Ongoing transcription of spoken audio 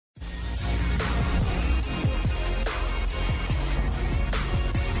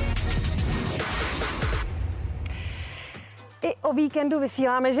I o víkendu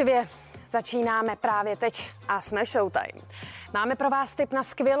vysíláme živě. Začínáme právě teď a jsme Showtime. Máme pro vás tip na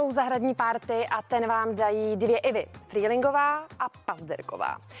skvělou zahradní party a ten vám dají dvě Ivy. Frýlingová a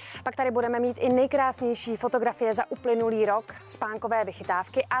Pazderková. Pak tady budeme mít i nejkrásnější fotografie za uplynulý rok, spánkové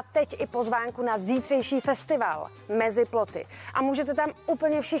vychytávky a teď i pozvánku na zítřejší festival Mezi ploty. A můžete tam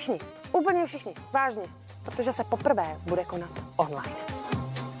úplně všichni, vážně, protože se poprvé bude konat online.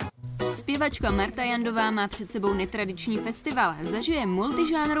 Zpěvačka Marta Jandová má před sebou netradiční festival. Zažije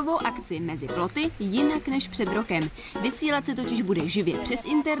multižánrovou akci Mezi ploty jinak než před rokem. Vysílat se totiž bude živě přes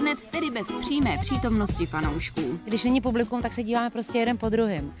internet, tedy bez přímé přítomnosti fanoušků. Když není publikum, tak se díváme prostě jeden po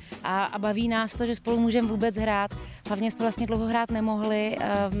druhém. A baví nás to, že spolu můžeme vůbec hrát. Hlavně jsme vlastně dlouho hrát nemohli,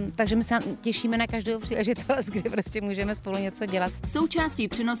 takže my se těšíme na každou příležitost, kdy prostě můžeme spolu něco dělat. Součástí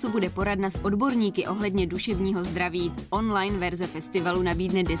přenosu bude poradna s odborníky ohledně duševního zdraví. Online verze festivalu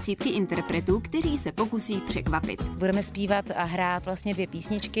nabídne desítky interpretů, kteří se pokusí překvapit. Budeme zpívat a hrát vlastně 2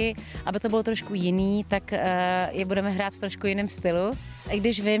 písničky, aby to bylo trošku jiný, tak je budeme hrát v trošku jiném stylu. I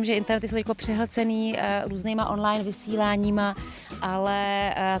když vím, že internety jsou jako přehlcený různýma online vysíláníma,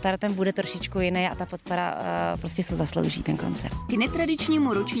 ale tady ten bude trošičku jiný a ta podpora prostě se zaslouží ten koncert. K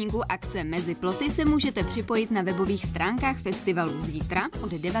netradičnímu ročníku akce Mezi ploty se můžete připojit na webových stránkách festivalu zítra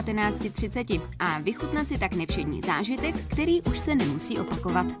od 19:30 a vychutnat si tak nevšední zážitek, který už se nemusí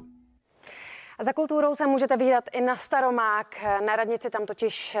opakovat. Za kulturou se můžete vydat i na Staromák. Na radnici tam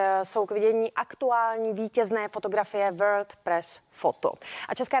totiž jsou k vidění aktuální vítězné fotografie World Press Photo.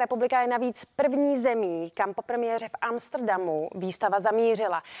 A Česká republika je navíc první zemí, kam po premiéře v Amsterdamu výstava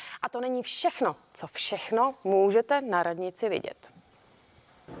zamířila. A to není všechno, co všechno můžete na radnici vidět.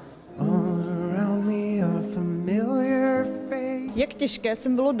 Jak těžké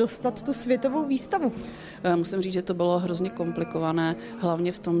sem bylo dostat tu světovou výstavu? Musím říct, že to bylo hrozně komplikované,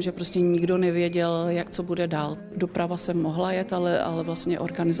 hlavně v tom, že prostě nikdo nevěděl, jak co bude dál. Doprava sem mohla jet, ale vlastně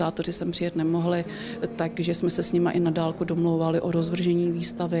organizátoři sem přijet nemohli, takže jsme se s nima i na dálku domlouvali o rozvržení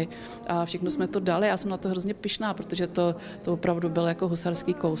výstavy a všechno jsme to dali. Já jsem na to hrozně pyšná, protože to opravdu byl jako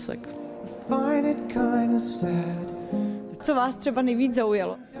husarský kousek. Co vás třeba nejvíc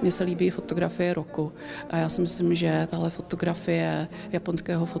zaujalo? Mně se líbí fotografie roku a já si myslím, že tahle fotografie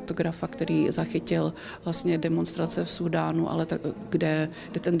japonského fotografa, který zachytil vlastně demonstrace v Súdánu, ale kde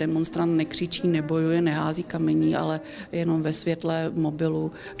ten demonstrant nekřičí, nebojuje, nehází kamení, ale jenom ve světle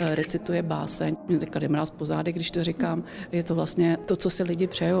mobilu recituje báseň. Mě teďka jde mráz po zádech, když to říkám. Je to vlastně to, co si lidi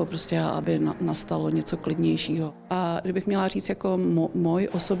přejou, prostě aby nastalo něco klidnějšího. A kdybych měla říct jako můj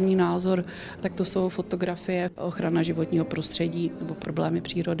osobní názor, tak to jsou fotografie ochrana životního prostředí nebo problémy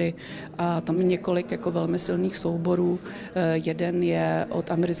přírody. A tam je několik jako velmi silných souborů. Jeden je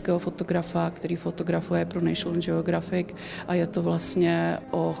od amerického fotografa, který fotografuje pro National Geographic a je to vlastně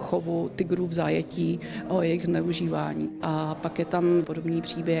o chovu tygrů v zajetí, o jejich zneužívání. A pak je tam podobný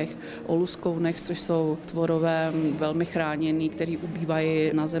příběh o luskounech, což jsou tvorové velmi chráněný, který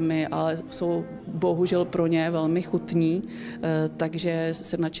ubývají na zemi, ale jsou bohužel pro ně velmi chutní, takže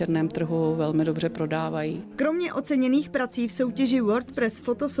se na černém trhu velmi dobře prodávají. Kromě oceněných prací v soutěži World Press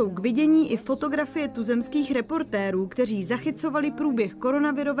Photo jsou k vidění i fotografie tuzemských reportérů, kteří zachycovali průběh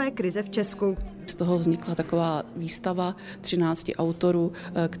koronavirové krize v Česku. Z toho vznikla taková výstava 13 autorů,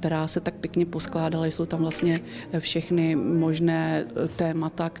 která se tak pěkně poskládala. Jsou tam vlastně všechny možné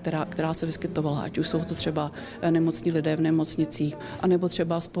témata, která se vyskytovala. Ať už jsou to třeba nemocní lidé v nemocnicích, anebo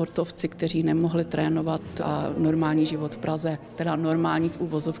třeba sportovci, kteří nemohli trénovat a normální život v Praze, teda normální v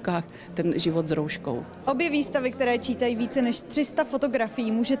uvozovkách, ten život s rouškou. Obě výstavy, které čítají více než 300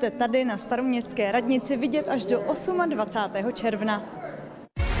 fotografií, můžete tady na Staroměstské radnici vidět až do 28. června.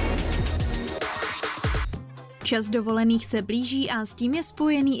 Čas dovolených se blíží a s tím je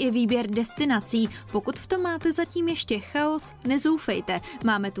spojený i výběr destinací. Pokud v tom máte zatím ještě chaos, nezoufejte.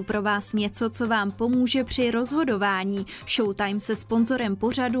 Máme tu pro vás něco, co vám pomůže při rozhodování. Showtime se sponzorem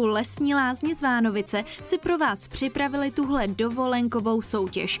pořadu Lesní lázně z Vánovice si pro vás připravili tuhle dovolenkovou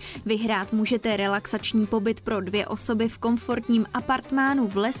soutěž. Vyhrát můžete relaxační pobyt pro 2 osoby v komfortním apartmánu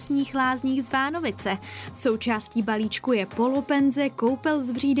v Lesních lázních z Vánovice. Součástí balíčku je polopenze, koupel s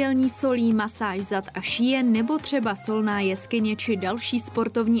vřídelní solí, masáž zad a šíje nebo třeba solná jeskyně či další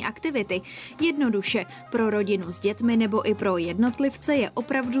sportovní aktivity. Jednoduše, pro rodinu s dětmi nebo i pro jednotlivce je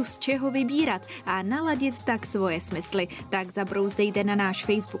opravdu z čeho vybírat a naladit tak svoje smysly. Tak zabrouzdejte na náš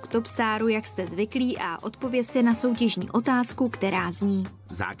Facebook Topstaru, jak jste zvyklí, a odpovězte na soutěžní otázku, která zní.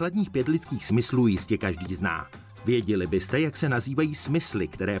 Základních 5 lidských smyslů jistě každý zná. Věděli byste, jak se nazývají smysly,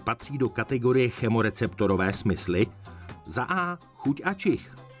 které patří do kategorie chemoreceptorové smysly? Za A chuť a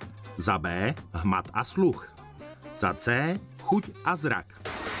čich. Za B hmat a sluch. Za C chuť a zrak.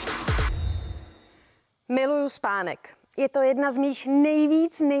 Miluju spánek. Je to jedna z mých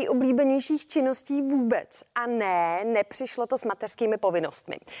nejoblíbenějších činností vůbec. A ne, nepřišlo to s mateřskými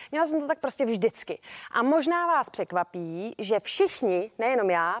povinnostmi. Měla jsem to tak prostě vždycky. A možná vás překvapí, že všichni, nejenom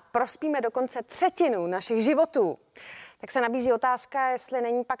já, prospíme dokonce třetinu našich životů. Tak se nabízí otázka, jestli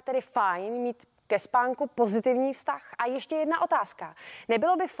není pak tedy fajn mít ke spánku pozitivní vztah. A ještě jedna otázka.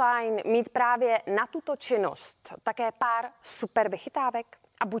 Nebylo by fajn mít právě na tuto činnost také pár super vychytávek?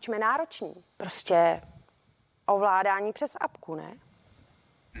 A buďme nároční. Prostě ovládání přes apku, ne?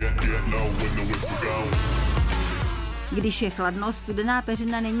 Když je chladno, studená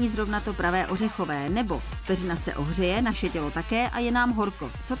peřina není zrovna to pravé ořechové, nebo peřina se ohřeje, naše tělo také a je nám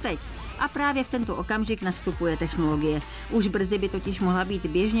horko. Co teď? A právě v tento okamžik nastupuje technologie. Už brzy by totiž mohla být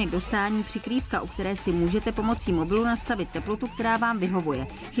běžně k dostání přikrývka, u které si můžete pomocí mobilu nastavit teplotu, která vám vyhovuje.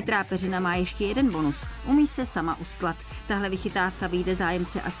 Chytrá peřina má ještě jeden bonus. Umí se sama ustlat. Tahle vychytávka vyjde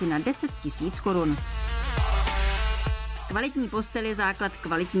zájemce asi na 10 000 korun. Kvalitní postel je základ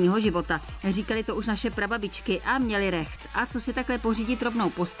kvalitního života. Říkali to už naše prababičky a měli recht. A co si takhle pořídit rovnou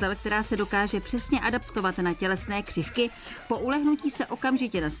postel, která se dokáže přesně adaptovat na tělesné křivky, po ulehnutí se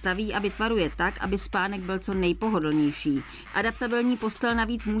okamžitě nastaví a vytvaruje tak, aby spánek byl co nejpohodlnější. Adaptabilní postel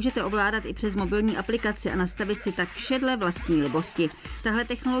navíc můžete ovládat i přes mobilní aplikaci a nastavit si tak vše dle vlastní libosti. Tahle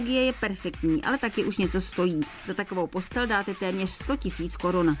technologie je perfektní, ale taky už něco stojí. Za takovou postel dáte téměř 100 000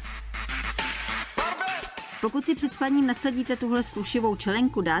 korun. Pokud si před spaním nasadíte tuhle slušivou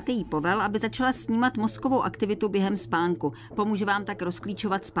čelenku, dáte jí povel, aby začala snímat mozkovou aktivitu během spánku. Pomůže vám tak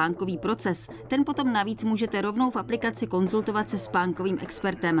rozklíčovat spánkový proces. Ten potom navíc můžete rovnou v aplikaci konzultovat se spánkovým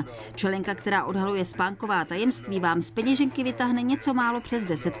expertem. Čelenka, která odhaluje spánková tajemství, vám z peněženky vytáhne něco málo přes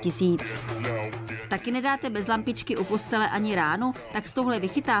 10 000. Taky nedáte bez lampičky u postele ani ránu, tak s touhle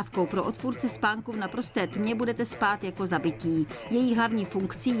vychytávkou pro odpůrce spánku v naprosté tmě budete spát jako zabití. Její hlavní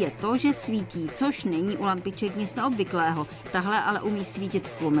funkcí je to, že svítí, což není u lampiček nic neobvyklého. Tahle ale umí svítit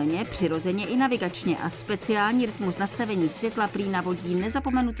v plomeně, přirozeně i navigačně a speciální rytmus nastavení světla prý navodí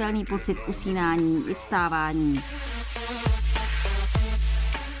nezapomenutelný pocit usínání i vstávání.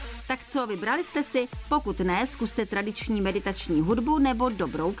 Tak co, vybrali jste si? Pokud ne, zkuste tradiční meditační hudbu nebo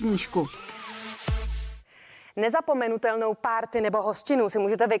dobrou knížku. Nezapomenutelnou párty nebo hostinu si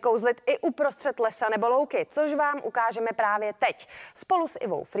můžete vykouzlit i uprostřed lesa nebo louky, což vám ukážeme právě teď. Spolu s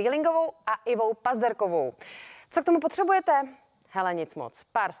Ivou Frýlingovou a Ivou Pazderkovou. Co k tomu potřebujete? Hele, nic moc.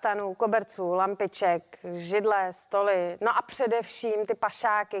 Pár stanů, koberců, lampiček, židle, stoly, no a především ty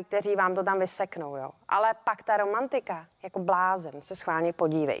pašáky, kteří vám to tam vyseknou, jo. Ale pak ta romantika, jako blázen, se schválně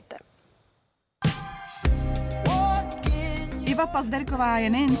podívejte. Iva Pazderková je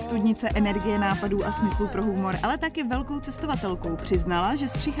nejen studnice energie, nápadů a smyslů pro humor, ale taky velkou cestovatelkou. Přiznala, že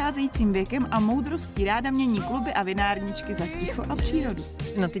s přicházejícím věkem a moudrostí ráda mění kluby a vinárničky za ticho a přírodu.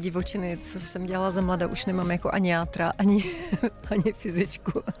 Na ty divočiny, co jsem dělala za mlada, už nemám jako ani játra, ani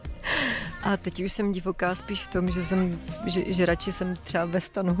fyzičku. A teď už jsem divoká spíš v tom, že radši jsem třeba ve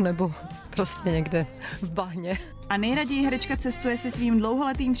stanu nebo prostě někde v bahně. A nejraději herečka cestuje se svým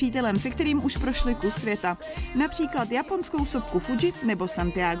dlouholetým přítelem, se kterým už prošli kus světa. Například japonskou sopku Fuji nebo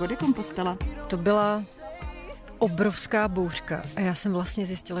Santiago de Compostela. To byla obrovská bouřka a já jsem vlastně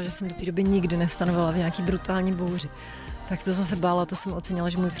zjistila, že jsem do té doby nikdy nestanovala v nějaký brutální bouři. Tak to jsem se bála, to jsem ocenila,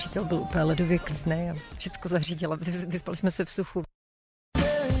 že můj přítel byl úplně ledově klidný a všechno zařídila. Vyspali jsme se v suchu.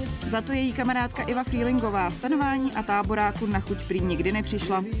 Za to její kamarádka Iva Frýlingová stanování a táboráku na chuť prý nikdy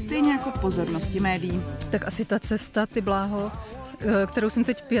nepřišla, stejně jako pozornosti médií. Tak asi ta cesta, ty bláho, kterou jsem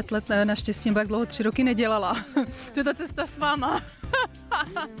teď 5 let, naštěstí nebo jak dlouho, 3 roky nedělala. To je ta cesta s váma.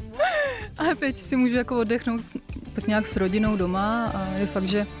 A teď si můžu jako oddechnout tak nějak s rodinou doma a je fakt,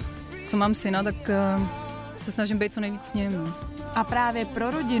 že co mám syna, tak se snažím být co nejvíc s ním. A právě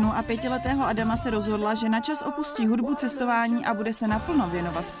pro rodinu a 5letého Adama se rozhodla, že na čas opustí hudbu, cestování a bude se naplno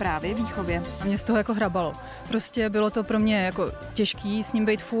věnovat právě výchově. A mě z toho jako hrabalo. Prostě bylo to pro mě jako těžký s ním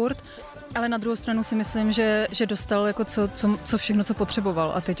být furt, ale na druhou stranu si myslím, že dostal jako co všechno, co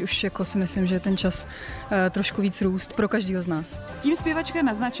potřeboval. A teď už jako si myslím, že je ten čas trošku víc růst pro každého z nás. Tím zpěvačka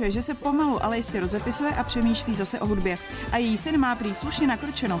naznačuje, že se pomalu, ale jistě rozepisuje a přemýšlí zase o hudbě. A její syn má prý slušně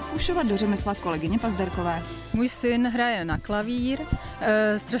nakročeno fušovat do řemesla kolegyně Pazderkové. Můj syn hraje na klavír,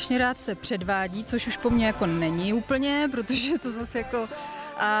 strašně rád se předvádí, což už po mně jako není úplně, protože to zase jako...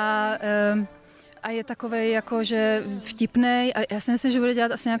 A je takovej jako, že vtipnej a já si myslím, že bude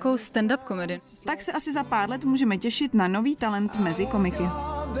dělat asi nějakou stand-up komedii. Tak se asi za pár let můžeme těšit na nový talent mezi komiky.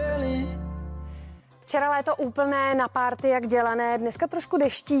 Včera léto úplné na párty jak dělané, dneska trošku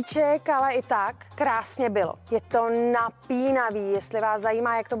deštíček, ale i tak krásně bylo. Je to napínavý, jestli vás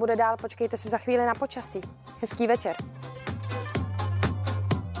zajímá, jak to bude dál, počkejte si za chvíli na počasí. Hezký večer.